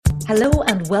Hello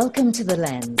and welcome to The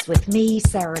Lens with me,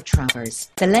 Sarah Travers.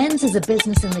 The Lens is a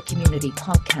business in the community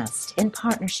podcast in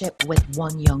partnership with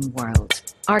One Young World.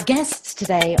 Our guests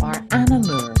today are Anna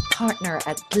Moore, partner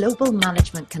at global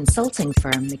management consulting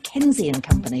firm McKinsey and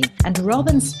Company, and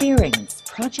Robin Spearings,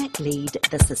 project lead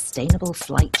the Sustainable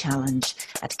Flight Challenge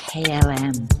at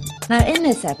KLM. Now, in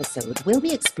this episode, we'll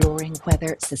be exploring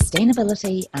whether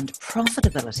sustainability and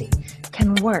profitability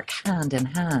can work hand in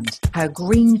hand, how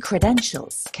green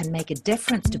credentials can make a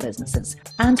difference to businesses,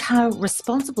 and how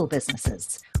responsible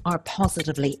businesses are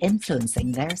positively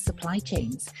influencing their supply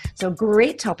chains. So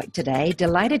great topic today.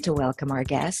 Delighted to welcome our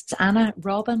guests. Anna,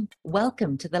 Robin,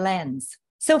 welcome to The Lens.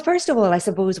 So first of all, I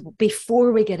suppose,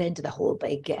 before we get into the whole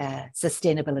big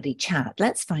sustainability chat,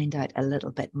 let's find out a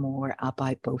little bit more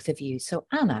about both of you. So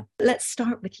Anna, let's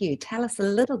start with you. Tell us a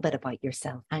little bit about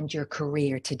yourself and your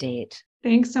career to date.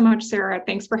 Thanks so much, Sarah.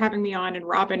 Thanks for having me on. And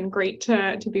Robin, great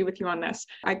to be with you on this.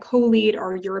 I co-lead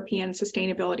our European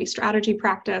sustainability strategy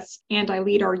practice, and I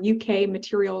lead our UK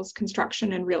materials,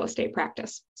 construction, and real estate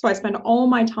practice. So I spend all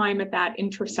my time at that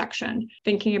intersection,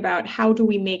 thinking about how do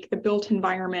we make the built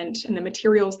environment and the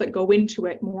materials that go into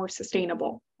it more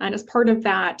sustainable. And as part of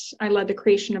that, I led the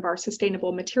creation of our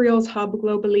Sustainable Materials Hub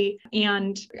globally,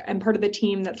 and I'm part of the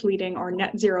team that's leading our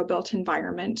net zero built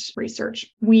environment research.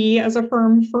 We as a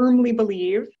firm firmly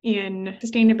believe in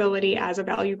sustainability as a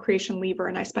value creation lever,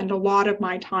 and I spend a lot of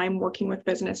my time working with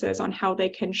businesses on how they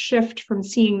can shift from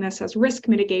seeing this as risk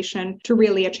mitigation to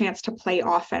really a chance to play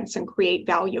offense and create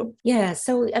value. Yeah,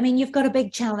 so I mean, you've got a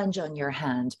big challenge on your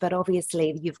hand, but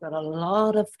obviously you've got a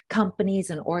lot of companies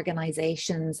and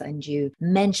organizations, and you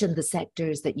mentioned the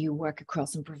sectors that you work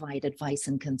across and provide advice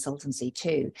and consultancy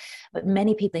to. But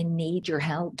many people need your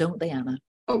help, don't they, Anna?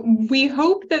 We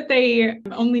hope that they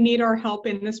only need our help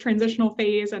in this transitional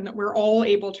phase, and that we're all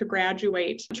able to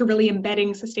graduate to really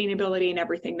embedding sustainability in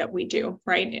everything that we do,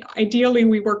 right? Ideally,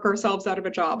 we work ourselves out of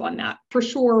a job on that. For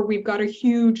sure, we've got a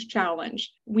huge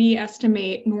challenge. We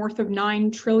estimate north of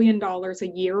 $9 trillion a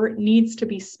year needs to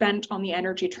be spent on the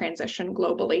energy transition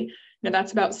globally. Now,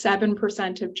 that's about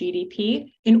 7% of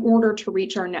GDP in order to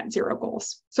reach our net zero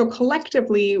goals. So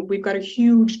collectively, we've got a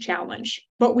huge challenge.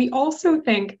 But we also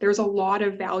think there's a lot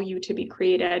of value to be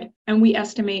created, and we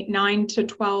estimate $9 to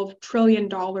 $12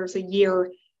 trillion a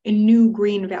year in new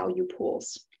green value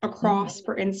pools across,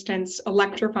 for instance,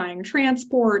 electrifying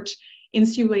transport,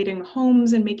 insulating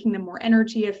homes and making them more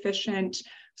energy efficient,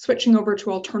 switching over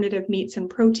to alternative meats and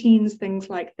proteins, things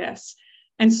like this.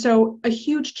 And so a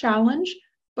huge challenge,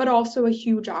 but also a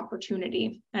huge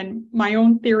opportunity. And my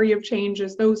own theory of change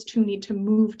is those two need to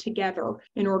move together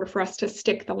in order for us to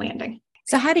stick the landing.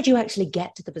 So how did you actually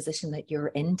get to the position that you're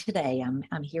in today?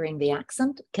 I'm hearing the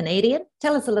accent, Canadian.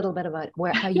 Tell us a little bit about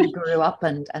how you grew up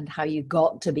and how you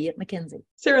got to be at McKinsey.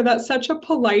 Sarah, that's such a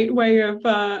polite way of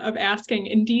asking.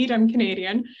 Indeed, I'm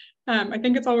Canadian. I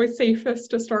think it's always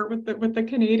safest to start with the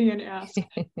Canadian ask.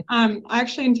 I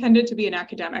actually intended to be an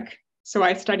academic. So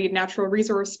I studied natural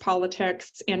resource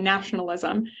politics and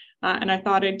nationalism, and I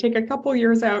thought I'd take a couple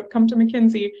years out, come to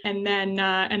McKinsey, and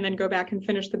then go back and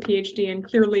finish the PhD. And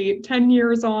clearly, 10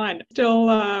 years on, still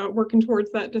working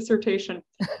towards that dissertation.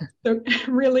 So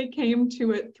really came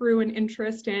to it through an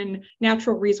interest in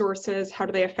natural resources. How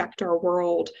do they affect our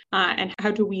world, and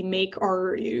how do we make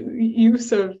our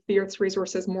use of the Earth's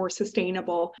resources more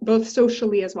sustainable, both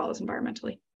socially as well as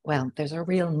environmentally? Well, there's a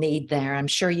real need there. I'm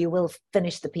sure you will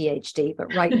finish the PhD,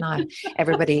 but right now,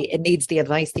 everybody needs the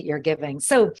advice that you're giving.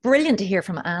 So brilliant to hear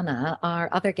from Anna. Our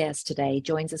other guest today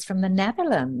joins us from the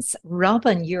Netherlands.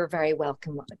 Robin, you're very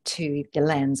welcome to The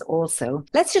Lens also.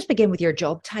 Let's just begin with your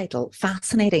job title.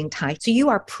 Fascinating title. So you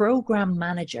are Program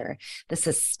Manager, the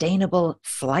Sustainable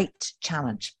Flight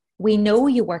Challenge. We know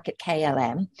you work at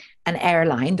KLM, an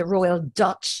airline, the Royal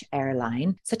Dutch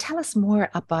Airline. So tell us more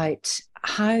about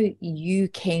how you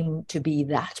came to be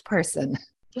that person.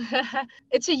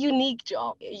 It's a unique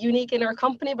job, unique in our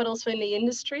company, but also in the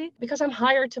industry, because I'm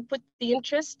hired to put the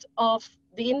interest of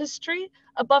the industry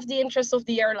above the interest of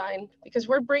the airline, because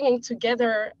we're bringing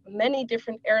together many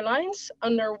different airlines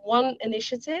under one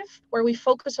initiative where we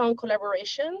focus on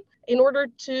collaboration in order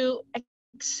to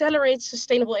accelerate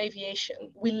sustainable aviation.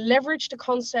 We leverage the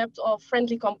concept of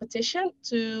friendly competition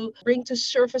to bring to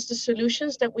surface the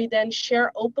solutions that we then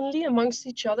share openly amongst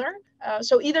each other.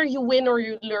 So either you win or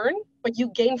you learn, but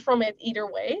you gain from it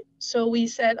either way. So we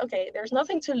said, okay, there's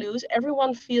nothing to lose.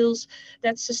 Everyone feels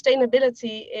that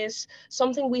sustainability is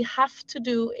something we have to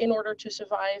do in order to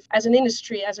survive as an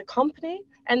industry, as a company.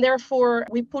 And therefore,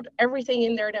 we put everything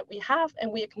in there that we have,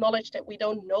 and we acknowledge that we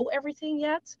don't know everything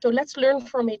yet. So let's learn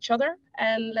from each other,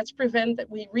 and let's prevent that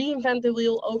we reinvent the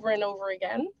wheel over and over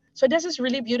again. So this is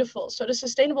really beautiful. So the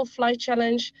Sustainable Flight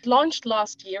Challenge launched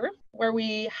last year, where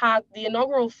we had the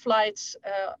inaugural flights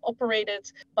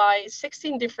operated by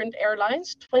 16 different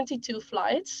airlines, 22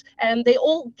 flights, and they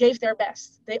all gave their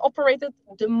best. They operated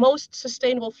the most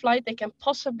sustainable flight they can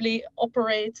possibly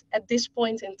operate at this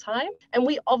point in time. And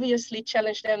we obviously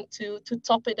challenged them to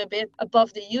top it a bit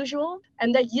above the usual.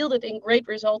 And that yielded in great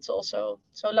results also.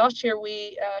 So last year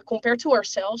we compared to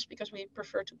ourselves, because we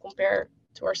prefer to compare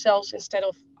to ourselves instead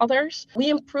of others. We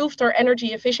improved our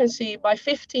energy efficiency by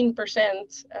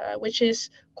 15%, which is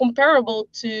comparable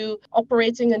to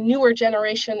operating a newer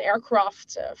generation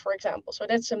aircraft, for example. So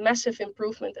that's a massive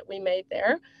improvement that we made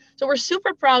there. So we're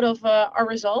super proud of our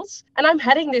results. And I'm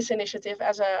heading this initiative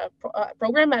as a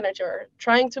program manager,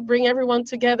 trying to bring everyone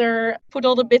together, put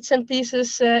all the bits and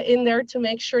pieces in there to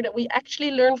make sure that we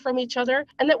actually learn from each other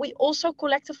and that we also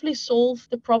collectively solve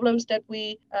the problems that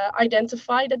we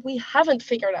identify that we haven't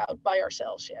figured out by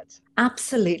ourselves yet.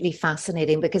 Absolutely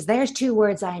fascinating, because there's two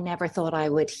words I never thought I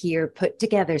would hear put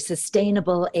together: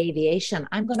 sustainable aviation.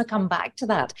 I'm going to come back to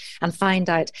that and find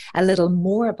out a little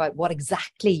more about what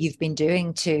exactly you've been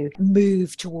doing to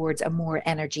move towards a more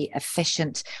energy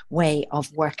efficient way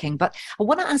of working. But I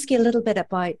want to ask you a little bit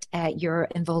about your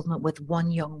involvement with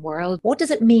One Young World. What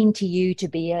does it mean to you to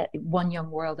be a One Young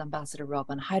World ambassador,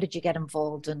 Robin? How did you get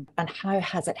involved, and how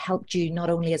has it helped you not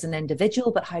only as an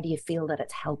individual, but how do you feel that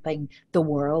it's helping the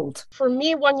world? For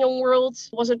me, One Young World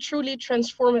was a truly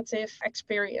transformative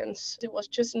experience. It was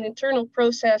just an internal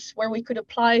process where we could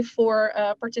apply for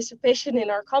participation in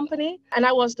our company. And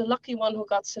I was the lucky one who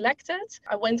got selected.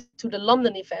 I went to the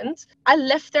London event. I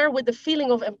left there with the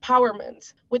feeling of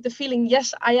empowerment, with the feeling,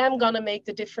 yes, I am going to make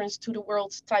the difference to the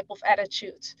world type of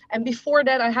attitude. And before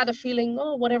that, I had a feeling,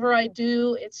 oh, whatever I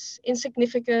do, it's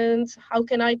insignificant. How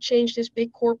can I change this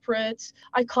big corporate?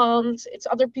 I can't. It's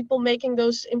other people making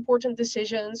those important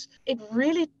decisions. It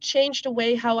really changed the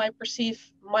way how I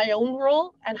perceive my own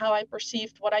role and how I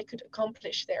perceived what I could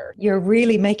accomplish there. You're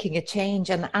really making a change.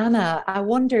 And Anna, I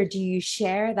wonder, do you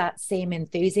share that same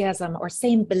enthusiasm or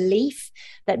same belief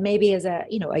that maybe as a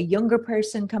younger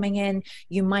person coming in,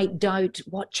 you might doubt,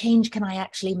 what change can I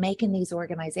actually make in these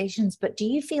organizations? But do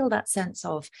you feel that sense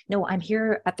of, no, I'm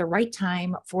here at the right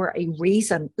time for a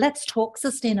reason? Let's talk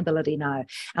sustainability now,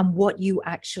 and what you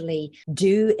actually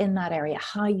do in that area,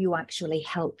 how you actually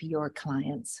help your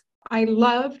clients. I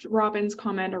loved Robin's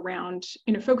comment around,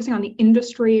 focusing on the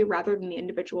industry rather than the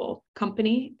individual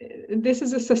company. This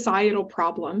is a societal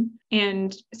problem.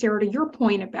 And Sarah, to your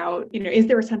point about, is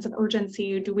there a sense of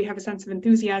urgency? Do we have a sense of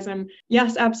enthusiasm?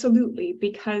 Yes, absolutely,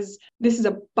 because this is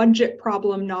a budget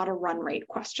problem, not a run rate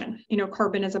question.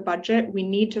 Carbon is a budget. We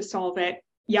need to solve it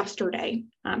yesterday.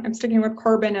 I'm sticking with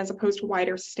carbon as opposed to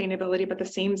wider sustainability, but the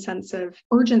same sense of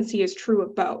urgency is true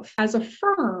of both. As a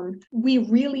firm, we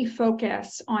really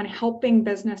focus on helping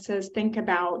businesses think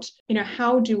about,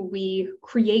 how do we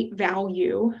create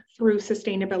value through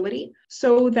sustainability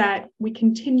so that we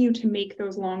continue to make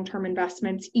those long-term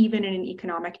investments even in an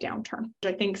economic downturn.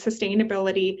 I think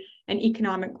sustainability and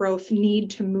economic growth need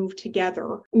to move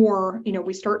together, or,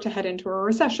 we start to head into a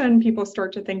recession, people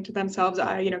start to think to themselves,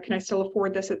 can I still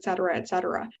afford this, et cetera, et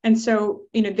cetera. And so,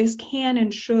 this can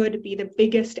and should be the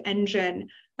biggest engine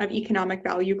of economic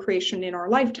value creation in our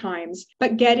lifetimes.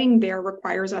 But getting there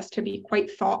requires us to be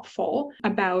quite thoughtful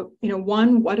about,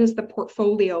 one, what does the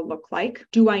portfolio look like?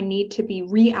 Do I need to be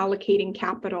reallocating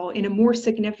capital in a more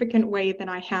significant way than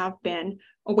I have been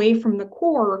away from the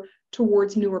core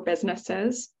towards newer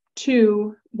businesses?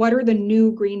 Two, what are the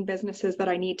new green businesses that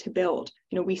I need to build?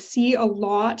 We see a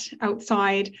lot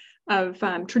outside of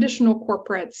traditional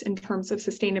corporates in terms of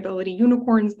sustainability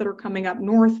unicorns that are coming up,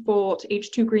 Northvolt,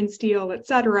 H2 Green Steel, et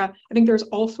cetera. I think there's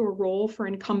also a role for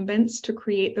incumbents to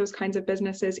create those kinds of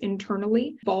businesses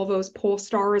internally. Volvo's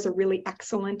Polestar is a really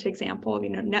excellent example of,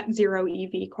 net zero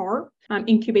EV car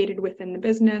incubated within the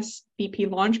business. BP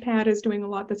Launchpad is doing a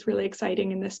lot that's really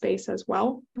exciting in this space as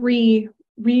well. Three,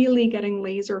 really getting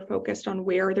laser focused on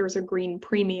where there's a green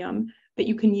premium that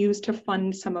you can use to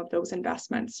fund some of those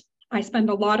investments. I spend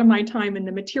a lot of my time in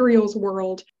the materials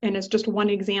world, and as just one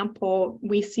example,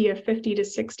 we see a 50 to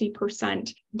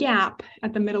 60% gap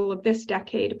at the middle of this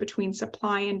decade between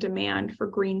supply and demand for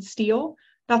green steel.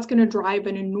 That's going to drive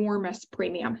an enormous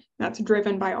premium. That's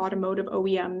driven by automotive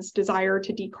OEMs' desire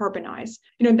to decarbonize.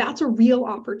 That's a real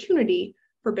opportunity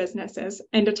for businesses,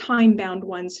 and a time-bound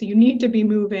one. So you need to be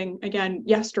moving, again,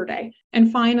 yesterday.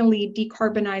 And finally,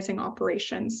 decarbonizing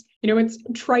operations. It's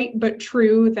trite but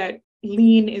true that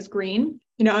lean is green.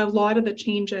 A lot of the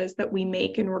changes that we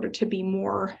make in order to be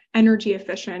more energy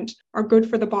efficient are good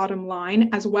for the bottom line,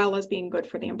 as well as being good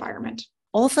for the environment.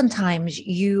 oftentimes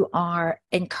you are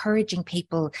encouraging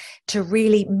people to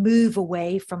really move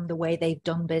away from the way they've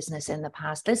done business in the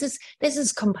past. This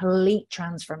is complete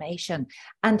transformation.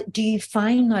 And do you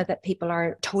find now that people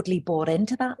are totally bought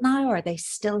into that now, or are they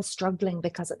still struggling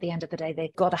because at the end of the day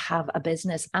they've got to have a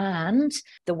business, and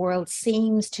the world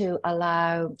seems to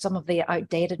allow some of the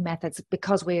outdated methods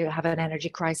because we have an energy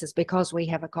crisis, because we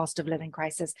have a cost of living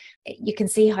crisis? You can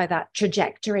see how that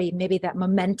trajectory, maybe that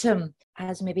momentum,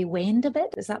 has maybe waned a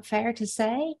bit. Is that fair to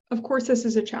say? Of course, this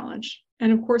is a challenge.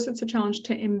 And of course, it's a challenge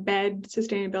to embed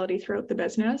sustainability throughout the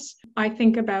business. I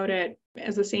think about it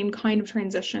as the same kind of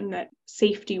transition that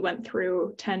safety went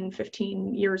through 10,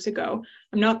 15 years ago.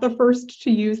 I'm not the first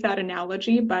to use that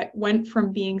analogy, but went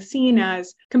from being seen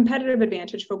as competitive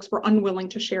advantage. Folks were unwilling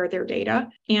to share their data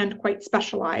and quite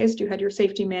specialized. You had your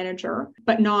safety manager,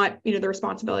 but not, the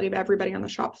responsibility of everybody on the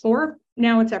shop floor.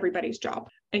 Now it's everybody's job.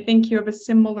 I think you have a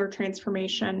similar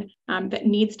transformation that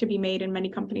needs to be made, and many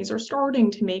companies are starting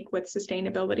to make with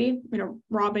sustainability.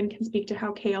 Robin can speak to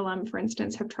how KLM, for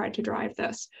instance, have tried to drive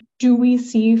this. Do we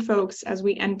see folks as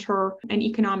we enter an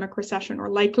economic recession or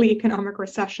likely economic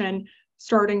recession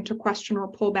starting to question or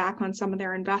pull back on some of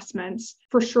their investments?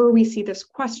 For sure, we see this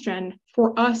question.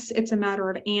 For us, it's a matter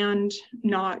of and,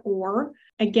 not or.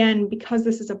 Again, because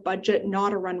this is a budget,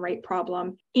 not a run rate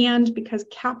problem, and because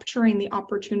capturing the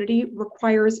opportunity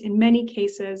requires, in many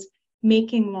cases,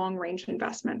 making long-range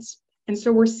investments. And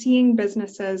so we're seeing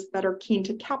businesses that are keen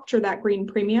to capture that green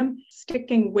premium,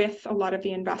 sticking with a lot of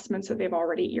the investments that they've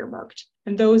already earmarked.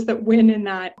 And those that win in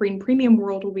that green premium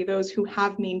world will be those who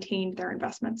have maintained their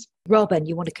investments. Robin,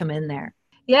 you want to come in there?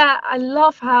 Yeah, I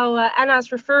love how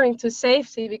Anna's referring to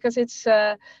safety, because it's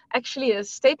actually a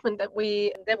statement that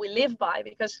we live by.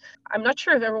 Because I'm not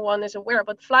sure if everyone is aware,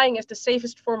 but flying is the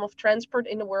safest form of transport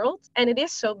in the world, and it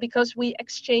is so because we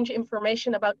exchange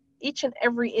information about each and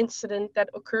every incident that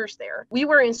occurs there. We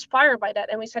were inspired by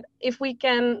that, and we said, if we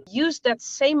can use that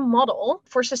same model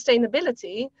for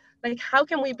sustainability, like how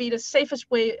can we be the safest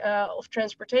way of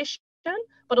transportation?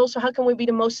 But also how can we be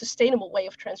the most sustainable way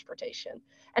of transportation?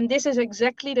 And this is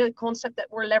exactly the concept that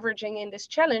we're leveraging in this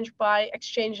challenge by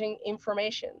exchanging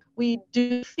information. We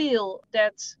do feel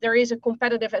that there is a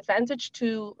competitive advantage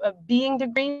to being the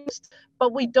greenest,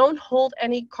 but we don't hold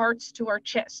any cards to our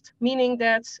chest, meaning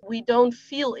that we don't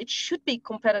feel it should be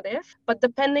competitive, but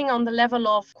depending on the level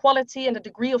of quality and the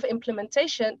degree of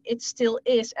implementation, it still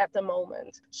is at the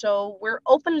moment. So we're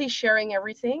openly sharing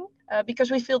everything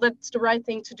because we feel that's the right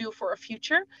thing to do for our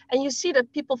future. And you see that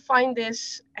people find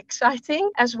this exciting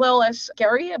as well as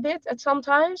scary a bit at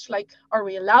sometimes. Like, are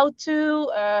we allowed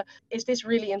to? Is this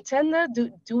really intended?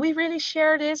 Do we really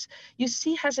share this? You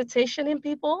see hesitation in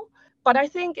people. But I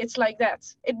think it's like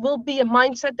that. It will be a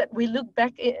mindset that we look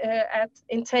back at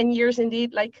in 10 years,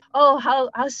 indeed, like, oh,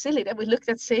 how silly that we looked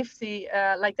at safety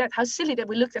like that. How silly that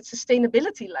we looked at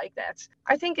sustainability like that.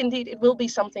 I think, indeed, it will be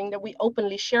something that we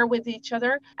openly share with each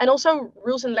other. And also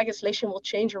rules and legislation will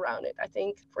change around it. I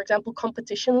think, for example,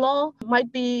 competition law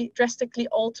might be drastically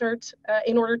altered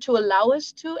in order to allow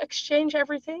us to exchange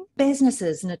everything.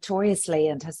 Businesses notoriously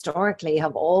and historically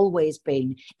have always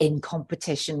been in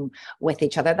competition with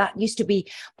each other. That used to be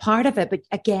part of it. But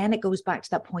again, it goes back to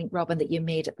that point, Robin, that you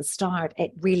made at the start.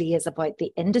 It really is about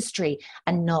the industry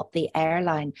and not the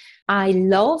airline. I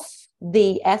love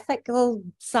the ethical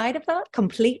side of that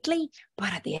completely.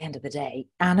 But at the end of the day,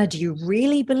 Anna, do you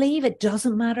really believe it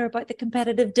doesn't matter about the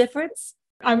competitive difference?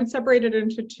 I would separate it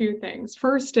into two things.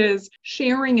 First is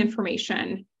sharing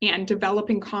information and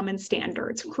developing common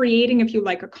standards, creating, if you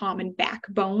like, a common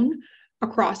backbone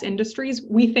across industries.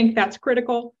 We think that's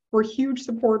critical. We're huge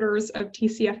supporters of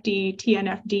TCFD,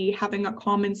 TNFD, having a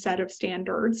common set of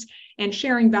standards and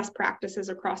sharing best practices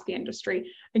across the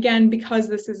industry. Again, because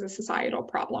this is a societal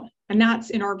problem, and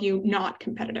that's, in our view, not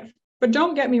competitive. But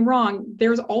don't get me wrong,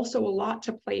 there's also a lot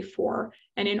to play for.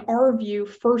 And in our view,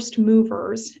 first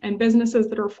movers and businesses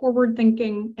that are forward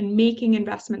thinking and making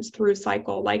investments through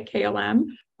cycle like KLM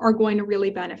are going to really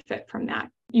benefit from that.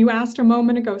 You asked a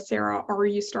moment ago, Sarah, are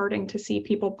you starting to see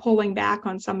people pulling back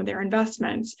on some of their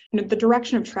investments? The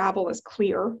direction of travel is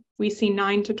clear. We see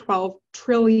 9 to 12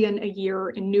 trillion a year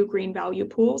in new green value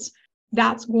pools.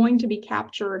 That's going to be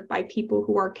captured by people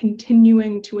who are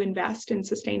continuing to invest in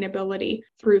sustainability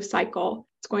through cycle.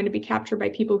 It's going to be captured by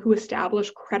people who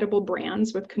establish credible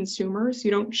brands with consumers.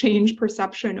 You don't change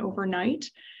perception overnight.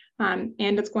 And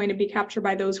it's going to be captured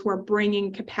by those who are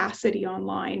bringing capacity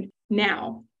online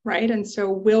now. right? And so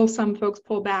will some folks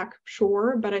pull back?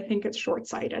 Sure, but I think it's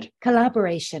short-sighted.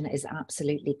 Collaboration is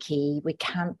absolutely key. We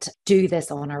can't do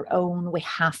this on our own. We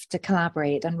have to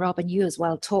collaborate. And Robin, you as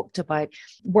well talked about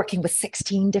working with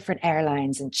 16 different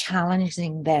airlines and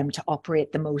challenging them to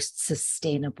operate the most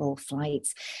sustainable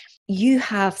flights. You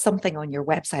have something on your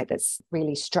website that's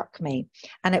really struck me,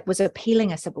 and it was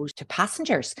appealing, I suppose, to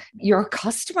passengers, your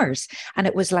customers. And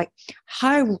it was like,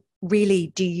 how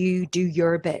really do you do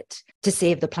your bit to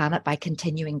save the planet by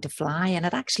continuing to fly? And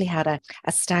it actually had a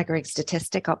staggering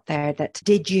statistic up there that,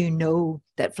 did you know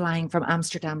that flying from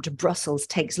Amsterdam to Brussels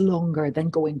takes longer than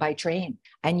going by train?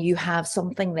 And you have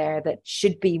something there that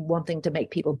should be wanting to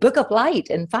make people book a flight.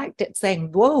 In fact, it's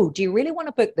saying, whoa, do you really want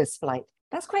to book this flight?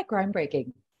 That's quite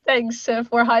groundbreaking. Thanks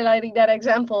for highlighting that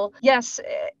example. Yes,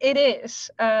 it is,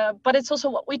 but it's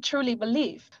also what we truly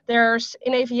believe. There's,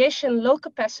 in aviation, low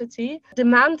capacity,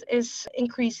 demand is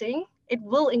increasing. It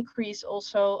will increase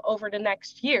also over the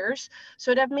next years.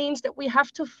 So that means that we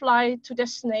have to fly to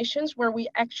destinations where we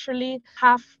actually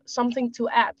have something to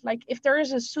add. Like if there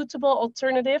is a suitable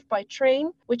alternative by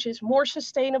train, which is more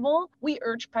sustainable, we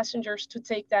urge passengers to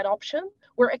take that option.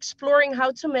 We're exploring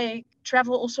how to make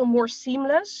travel also more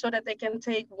seamless so that they can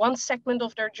take one segment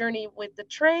of their journey with the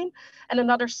train and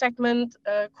another segment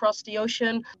across the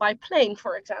ocean by plane,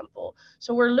 for example.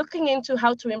 So we're looking into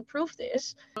how to improve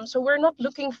this. So we're not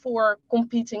looking for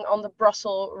competing on the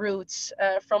Brussels routes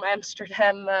from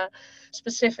Amsterdam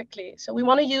specifically. So we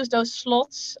want to use those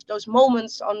slots, those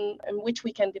moments in which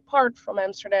we can depart from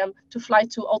Amsterdam to fly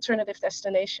to alternative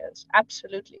destinations.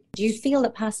 Absolutely. Do you feel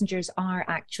that passengers are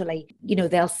actually,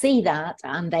 they'll see that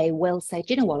and they will say,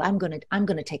 do you know what, I'm going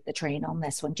to take the train on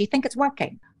this one. Do you think it's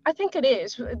working? I think it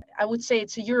is. I would say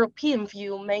it's a European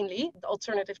view mainly, the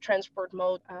alternative transport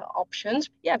mode options.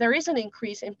 Yeah, there is an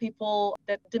increase in people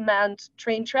that demand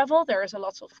train travel. There is a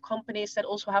lot of companies that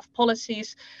also have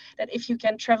policies that if you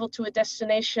can travel to a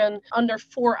destination under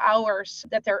 4 hours,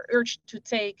 that they're urged to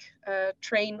take a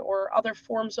train or other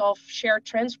forms of shared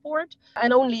transport,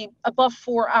 and only above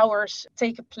 4 hours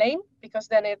take a plane, because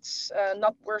then it's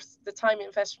not worth the time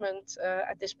investment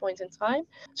at this point in time.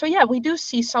 So yeah, we do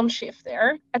see some shift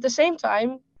there. At the same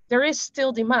time, there is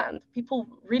still demand. People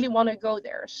really want to go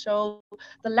there. So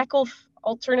the lack of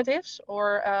alternatives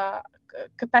or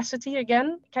capacity,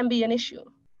 again, can be an issue.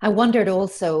 I wondered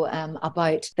also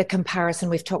about the comparison.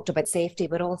 We've talked about safety,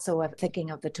 but also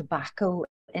thinking of the tobacco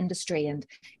industry and,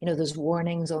 those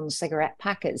warnings on cigarette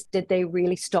packets. Did they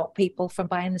really stop people from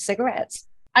buying the cigarettes?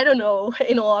 I don't know,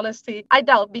 in all honesty. I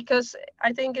doubt, because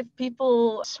I think if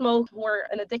people smoke for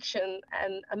an addiction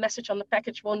and a message on the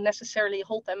package won't necessarily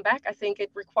hold them back, I think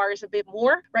it requires a bit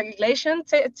more regulation.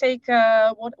 Take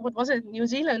what was it, New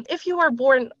Zealand? If you were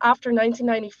born after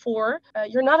 1994,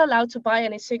 you're not allowed to buy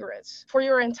any cigarettes for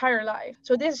your entire life.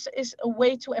 So this is a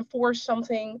way to enforce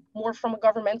something more from a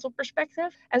governmental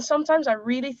perspective. And sometimes I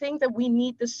really think that we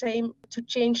need the same to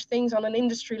change things on an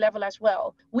industry level as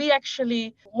well. We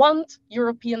actually want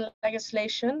European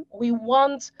legislation. We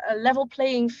want a level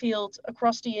playing field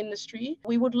across the industry.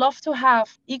 We would love to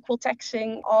have equal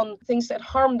taxing on things that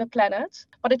harm the planet,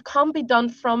 but it can't be done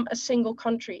from a single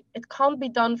country. It can't be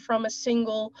done from a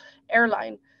single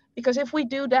airline, because if we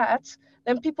do that,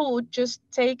 then people would just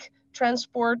take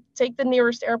transport, take the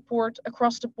nearest airport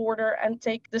across the border and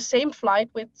take the same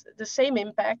flight with the same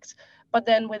impact, but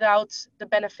then without the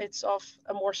benefits of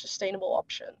a more sustainable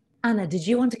option. Anna, did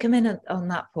you want to come in on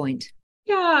that point?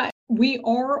 Yeah, we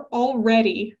are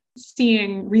already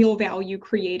seeing real value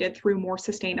created through more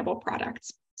sustainable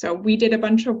products. So we did a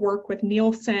bunch of work with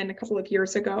Nielsen a couple of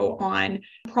years ago on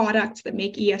products that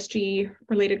make ESG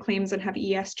related claims and have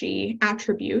ESG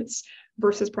attributes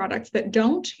versus products that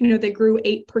don't. They grew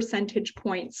 8 percentage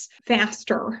points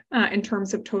faster in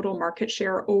terms of total market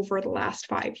share over the last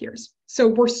 5 years. So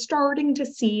we're starting to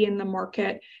see in the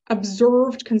market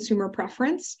observed consumer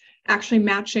preference actually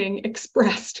matching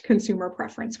expressed consumer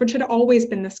preference, which had always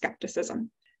been the skepticism.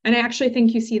 And I actually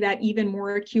think you see that even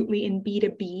more acutely in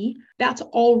B2B. That's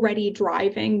already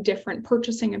driving different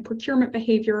purchasing and procurement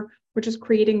behavior, which is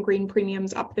creating green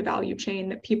premiums up the value chain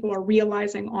that people are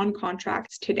realizing on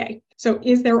contracts today. So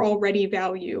is there already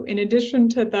value? In addition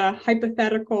to the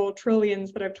hypothetical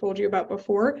trillions that I've told you about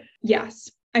before,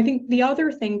 yes. I think the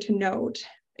other thing to note,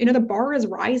 the bar is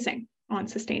rising on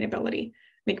sustainability.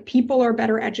 Like, people are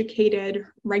better educated,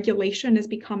 regulation is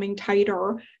becoming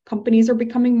tighter, companies are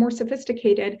becoming more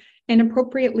sophisticated, and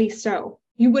appropriately so.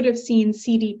 You would have seen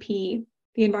CDP,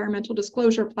 the environmental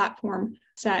disclosure platform,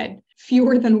 said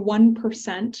fewer than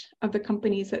 1% of the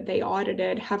companies that they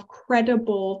audited have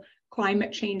credible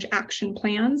climate change action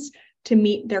plans to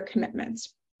meet their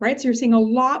commitments. right? So you're seeing a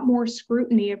lot more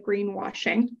scrutiny of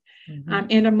greenwashing.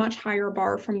 And a much higher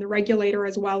bar from the regulator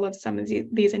as well as some of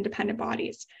these independent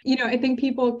bodies. I think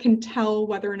people can tell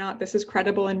whether or not this is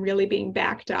credible and really being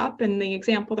backed up. And the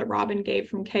example that Robin gave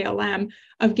from KLM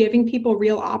of giving people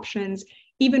real options,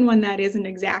 even when that isn't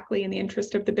exactly in the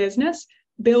interest of the business,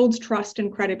 builds trust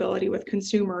and credibility with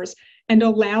consumers and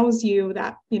allows you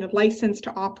that license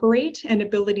to operate and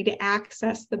ability to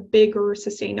access the bigger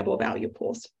sustainable value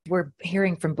pools. We're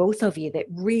hearing from both of you that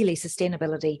really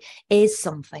sustainability is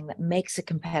something that makes a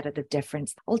competitive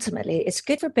difference. Ultimately, it's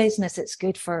good for business, it's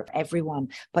good for everyone.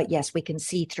 But yes, we can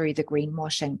see through the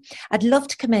greenwashing. I'd love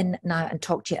to come in now and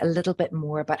talk to you a little bit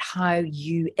more about how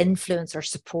you influence or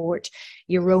support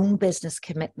your own business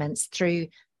commitments through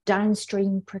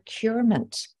downstream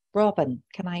procurement. Robin,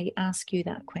 can I ask you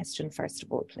that question first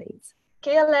of all, please?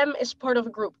 KLM is part of a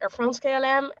group, Air France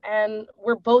KLM, and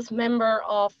we're both member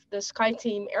of the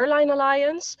SkyTeam Airline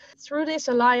Alliance. Through this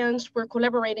alliance, we're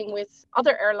collaborating with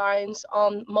other airlines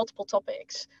on multiple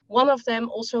topics. One of them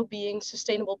also being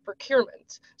sustainable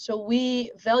procurement. So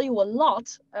we value a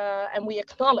lot and we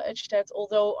acknowledge that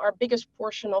although our biggest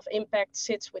portion of impact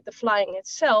sits with the flying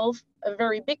itself, a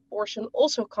very big portion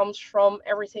also comes from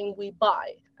everything we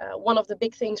buy. One of the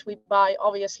big things we buy,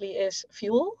 obviously, is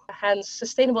fuel. Hence,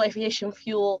 sustainable aviation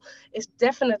fuel is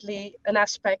definitely an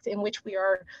aspect in which we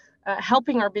are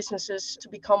helping our businesses to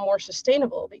become more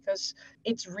sustainable, because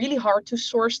it's really hard to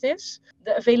source this.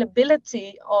 The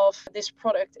availability of this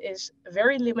product is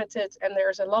very limited, and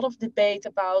there's a lot of debate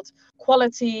about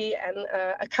quality and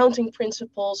accounting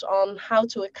principles on how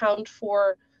to account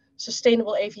for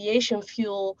sustainable aviation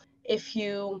fuel if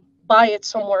you buy it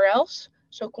somewhere else.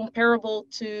 So comparable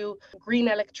to green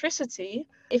electricity,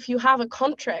 if you have a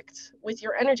contract with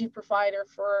your energy provider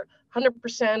for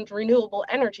 100% renewable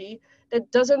energy, that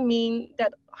doesn't mean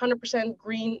that 100%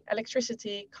 green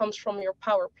electricity comes from your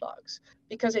power plugs,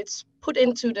 because it's put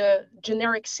into the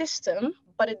generic system,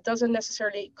 but it doesn't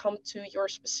necessarily come to your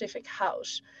specific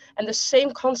house. And the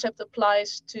same concept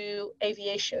applies to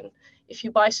aviation. If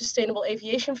you buy sustainable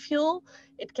aviation fuel,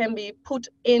 it can be put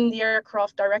in the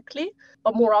aircraft directly,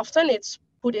 but more often it's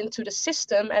put into the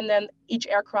system, and then each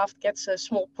aircraft gets a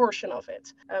small portion of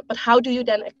it. But how do you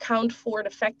then account for the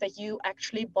fact that you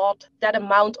actually bought that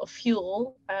amount of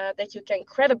fuel that you can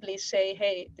credibly say,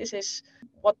 hey, this is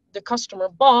what the customer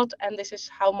bought, and this is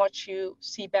how much you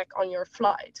see back on your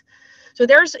flight? So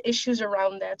there's issues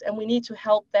around that, and we need to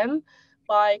help them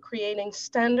by creating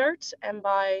standards and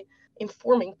by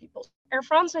informing people. Air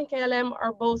France and KLM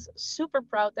are both super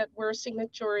proud that we're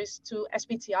signatories to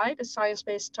SBTI, the Science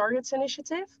Based Targets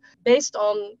Initiative. Based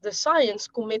on the science,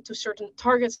 commit to certain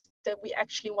targets that we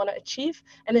actually want to achieve.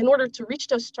 And in order to reach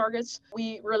those targets,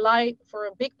 we rely for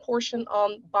a big portion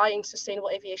on buying sustainable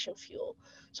aviation fuel.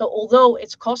 So although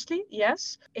it's costly,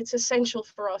 yes, it's essential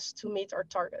for us to meet our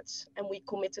targets. And we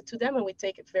committed to them and we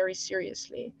take it very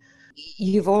seriously.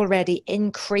 You've already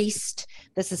increased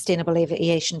the sustainable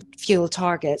aviation fuel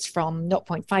targets from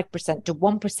 0.5% to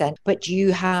 1%, but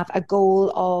you have a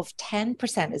goal of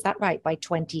 10%. Is that right? By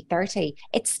 2030.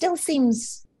 It still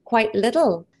seems quite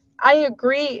little. I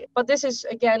agree, but this is,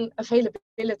 again,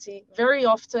 availability. Very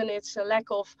often it's a lack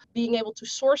of being able to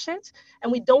source it,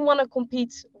 and we don't want to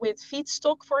compete with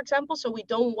feedstock, for example. So we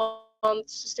don't want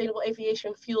sustainable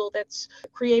aviation fuel that's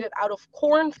created out of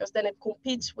corn, because then it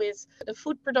competes with the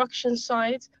food production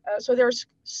side. So there's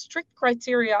strict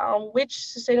criteria on which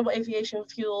sustainable aviation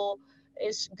fuel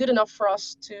is good enough for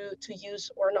us to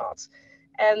use or not.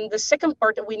 And the second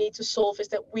part that we need to solve is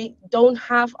that we don't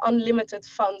have unlimited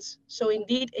funds. So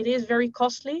indeed, it is very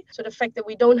costly. So the fact that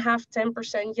we don't have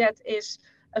 10% yet is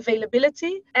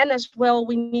availability. And as well,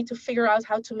 we need to figure out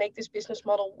how to make this business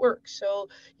model work. So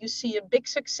you see a big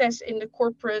success in the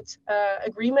corporate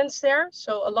agreements there.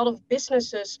 So a lot of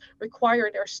businesses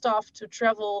require their staff to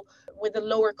travel with a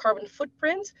lower carbon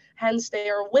footprint. Hence, they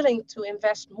are willing to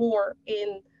invest more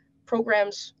in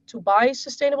programs to buy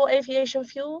sustainable aviation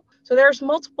fuel. So there's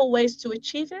multiple ways to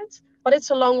achieve it, but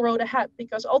it's a long road ahead,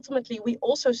 because ultimately we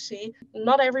also see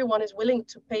not everyone is willing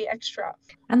to pay extra.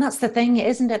 And that's the thing,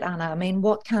 isn't it, Anna? I mean,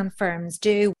 what can firms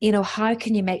do? How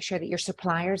can you make sure that your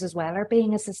suppliers as well are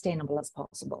being as sustainable as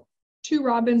possible? To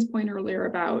Robin's point earlier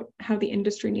about how the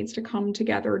industry needs to come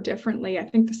together differently, I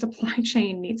think the supply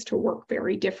chain needs to work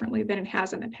very differently than it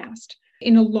has in the past.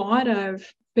 In a lot of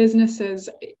businesses,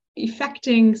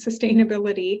 effecting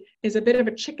sustainability is a bit of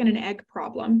a chicken and egg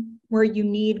problem, where you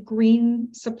need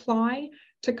green supply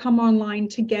to come online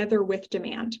together with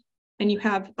demand. and you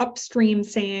have upstream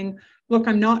saying, look,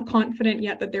 I'm not confident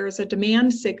yet that there is a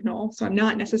demand signal, so I'm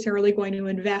not necessarily going to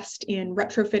invest in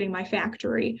retrofitting my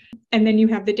factory. And then you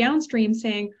have the downstream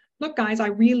saying, look, guys, I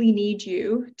really need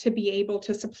you to be able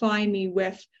to supply me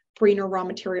with greener raw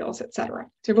materials, et cetera.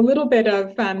 So you have a little bit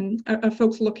of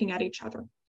folks looking at each other.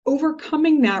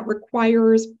 Overcoming that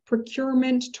requires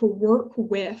procurement to work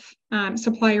with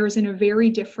suppliers in a very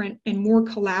different and more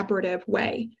collaborative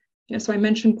way. So I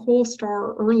mentioned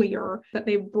Polestar earlier, that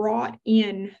they've brought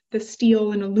in the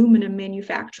steel and aluminum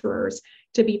manufacturers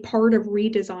to be part of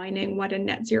redesigning what a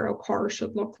net zero car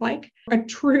should look like. A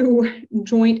true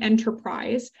joint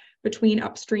enterprise between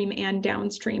upstream and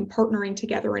downstream partnering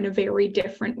together in a very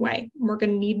different way. We're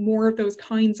going to need more of those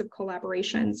kinds of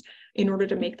collaborations in order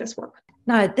to make this work.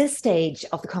 Now, at this stage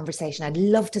of the conversation, I'd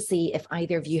love to see if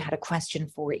either of you had a question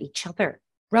for each other.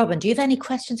 Robin, do you have any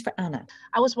questions for Anna?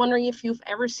 I was wondering if you've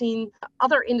ever seen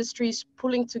other industries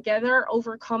pulling together,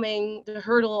 overcoming the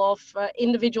hurdle of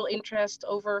individual interest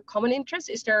over common interest.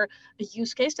 Is there a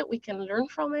use case that we can learn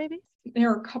from maybe?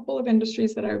 There are a couple of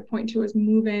industries that I would point to as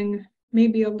moving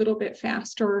maybe a little bit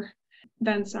faster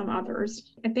than some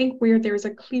others. I think where there's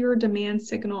a clear demand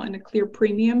signal and a clear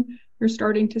premium, you're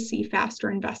starting to see faster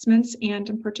investments and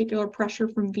in particular pressure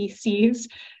from VCs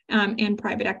and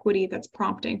private equity that's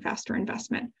prompting faster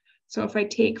investment. So if I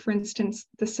take, for instance,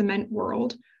 the cement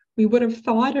world, we would have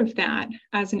thought of that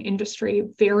as an industry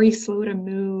very slow to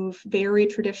move, very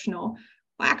traditional.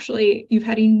 Well, actually, you've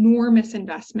had enormous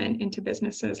investment into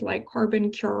businesses like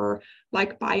Carbon Cure,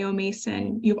 like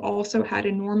Biomason. You've also had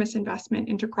enormous investment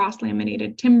into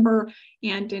cross-laminated timber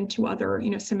and into other,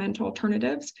 cement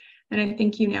alternatives. And I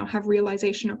think you now have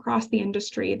realization across the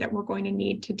industry that we're going to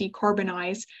need to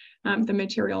decarbonize the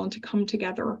material and to come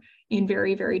together in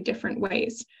very, very different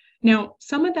ways. Now,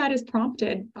 some of that is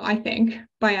prompted, I think,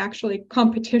 by actually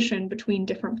competition between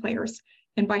different players.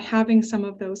 And by having some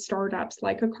of those startups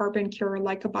like a Carbon Cure,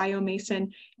 like a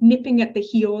Biomason, nipping at the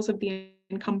heels of the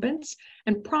incumbents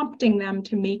and prompting them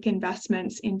to make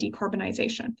investments in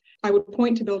decarbonization. I would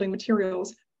point to building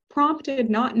materials, prompted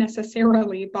not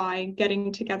necessarily by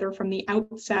getting together from the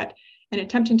outset and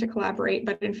attempting to collaborate,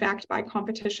 but in fact by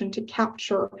competition to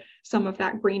capture some of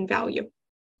that green value.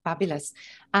 Fabulous.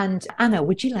 And Anna,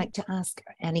 would you like to ask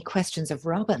any questions of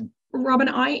Robin? Robin,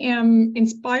 I am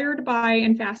inspired by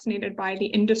and fascinated by the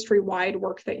industry-wide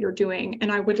work that you're doing. And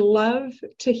I would love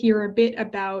to hear a bit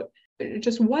about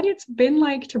just what it's been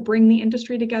like to bring the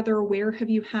industry together. Where have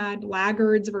you had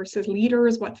laggards versus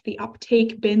leaders? What's the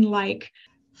uptake been like?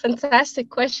 Fantastic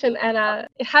question, Anna.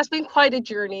 It has been quite a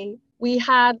journey. We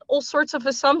had all sorts of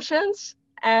assumptions,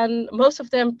 and most of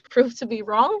them proved to be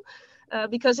wrong.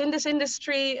 Because in this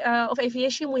industry of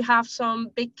aviation, we have some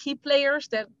big key players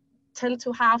that tend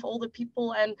to have all the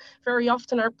people and very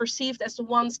often are perceived as the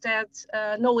ones that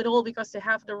know it all because they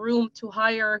have the room to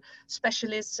hire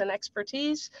specialists and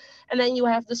expertise. And then you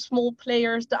have the small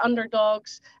players, the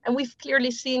underdogs. And we've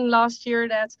clearly seen last year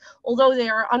that although they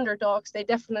are underdogs, they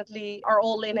definitely are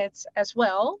all in it as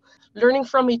well. Learning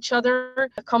from each other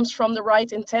comes from the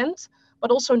right intent,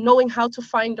 but also knowing how to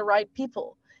find the right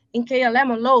people. In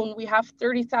KLM alone, we have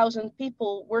 30,000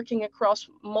 people working across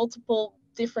multiple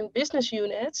different business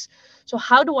units. So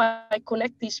how do I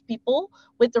connect these people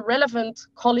with the relevant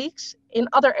colleagues in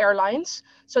other airlines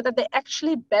so that they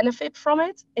actually benefit from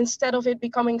it instead of it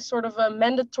becoming sort of a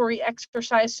mandatory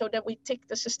exercise so that we tick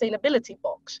the sustainability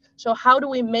box? So how do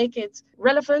we make it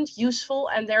relevant, useful,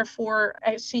 and therefore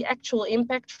see actual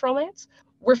impact from it?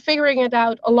 We're figuring it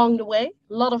out along the way.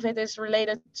 A lot of it is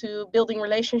related to building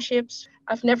relationships.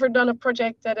 I've never done a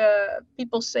project that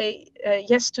people say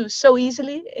yes to so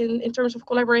easily in terms of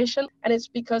collaboration, and it's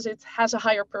because it has a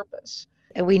higher purpose.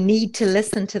 We need to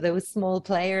listen to those small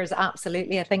players.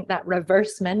 Absolutely. I think that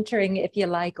reverse mentoring, if you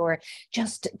like, or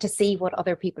just to see what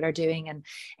other people are doing and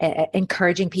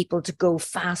encouraging people to go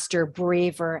faster,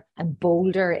 braver and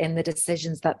bolder in the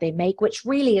decisions that they make, which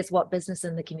really is what business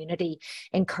in the community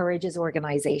encourages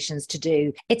organizations to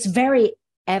do. It's very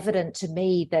evident to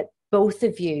me that both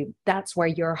of you, that's where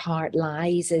your heart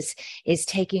lies, is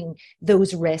taking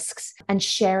those risks and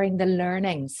sharing the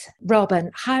learnings. Robin,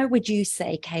 how would you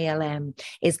say KLM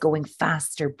is going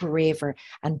faster, braver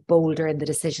and bolder in the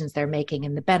decisions they're making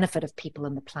in the benefit of people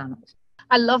and the planet?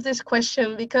 I love this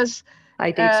question because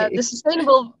I do too. The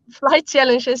Sustainable Flight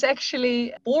Challenge is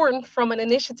actually born from an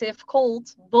initiative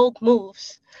called Bold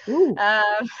Moves.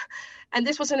 And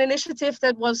this was an initiative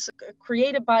that was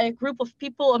created by a group of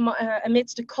people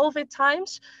amidst the COVID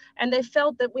times. And they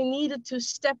felt that we needed to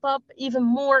step up even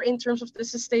more in terms of the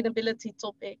sustainability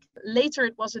topic. Later,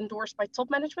 it was endorsed by top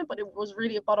management, but it was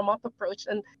really a bottom-up approach.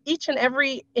 And each and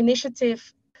every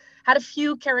initiative had a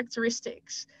few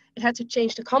characteristics. It had to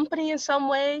change the company in some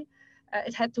way.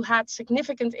 It had to have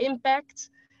significant impact.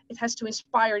 It has to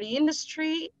inspire the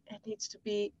industry. It needs to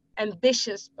be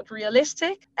ambitious but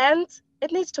realistic. And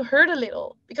it needs to hurt a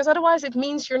little, because otherwise it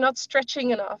means you're not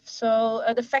stretching enough. So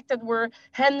the fact that we're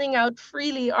handing out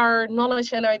freely our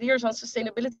knowledge and ideas on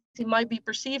sustainability might be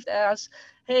perceived as,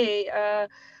 hey,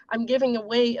 I'm giving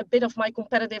away a bit of my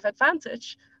competitive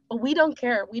advantage. But we don't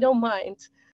care. We don't mind.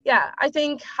 Yeah, I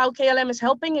think how KLM is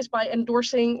helping is by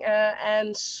endorsing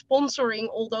and sponsoring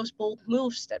all those bold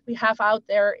moves that we have out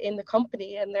there in the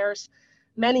company. And there's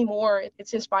many more.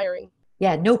 It's inspiring.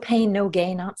 Yeah, no pain, no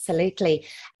gain. Absolutely.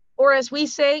 Or as we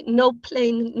say, no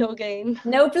plane, no gain.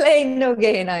 No plane, no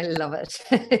gain. I love it.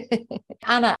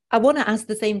 Anna, I want to ask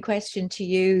the same question to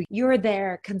you. You're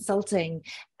there consulting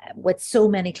with so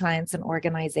many clients and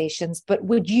organizations, but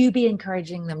would you be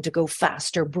encouraging them to go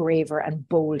faster, braver, and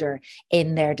bolder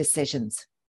in their decisions?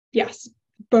 Yes,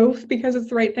 both because it's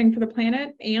the right thing for the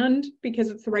planet and because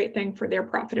it's the right thing for their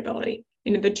profitability.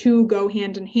 The two go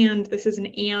hand in hand. This is an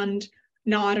and,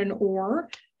 not an or.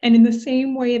 And in the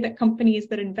same way that companies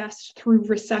that invest through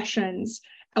recessions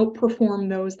outperform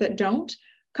those that don't,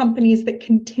 companies that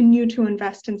continue to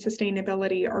invest in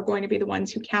sustainability are going to be the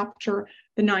ones who capture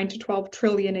the 9 to 12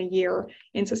 trillion a year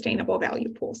in sustainable value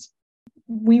pools.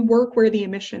 We work where the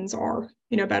emissions are.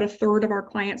 About a third of our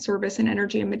client service and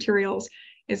energy and materials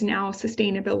is now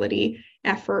sustainability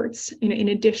efforts, in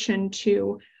addition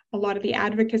to a lot of the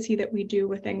advocacy that we do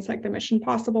with things like the Mission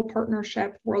Possible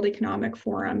Partnership, World Economic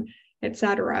Forum,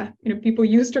 etc. People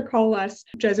used to call us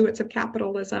Jesuits of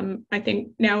capitalism. I think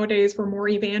nowadays we're more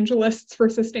evangelists for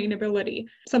sustainability,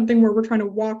 something where we're trying to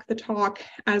walk the talk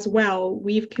as well.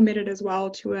 We've committed as well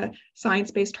to a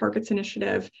science-based targets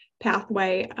initiative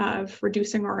pathway of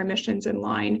reducing our emissions in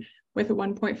line with a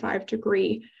 1.5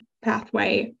 degree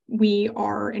pathway. We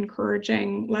are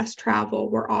encouraging less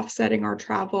travel. We're offsetting our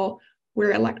travel.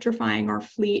 We're electrifying our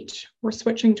fleet. We're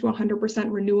switching to 100%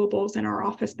 renewables in our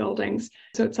office buildings.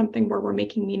 So it's something where we're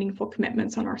making meaningful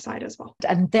commitments on our side as well.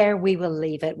 And there we will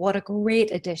leave it. What a great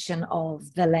edition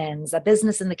of The Lens, a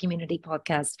business in the community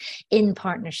podcast in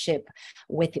partnership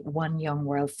with One Young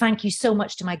World. Thank you so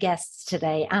much to my guests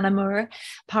today. Anna Moore,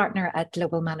 partner at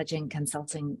global managing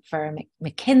consulting firm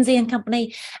McKinsey and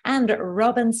Company, and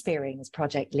Robin Spearings,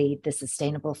 project lead, the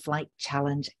Sustainable Flight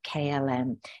Challenge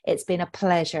KLM. It's been a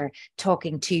pleasure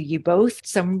talking to you both.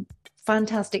 Some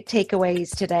fantastic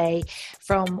takeaways today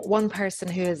from one person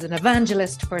who is an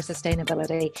evangelist for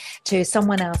sustainability to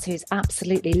someone else who's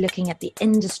absolutely looking at the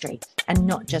industry and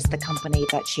not just the company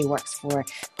that she works for.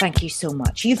 Thank you so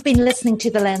much. You've been listening to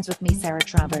The Lens with me, Sarah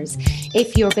Travers.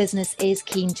 If your business is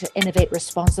keen to innovate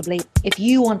responsibly, if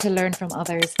you want to learn from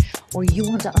others, or you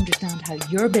want to understand how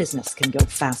your business can go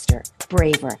faster,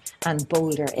 braver, and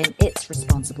bolder in its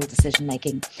responsible decision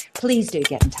making, please do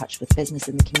get in touch with Business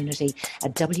in the Community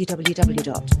at www.bitc.org.uk.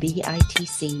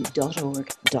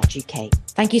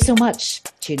 Thank you so much.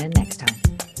 Tune in next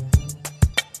time.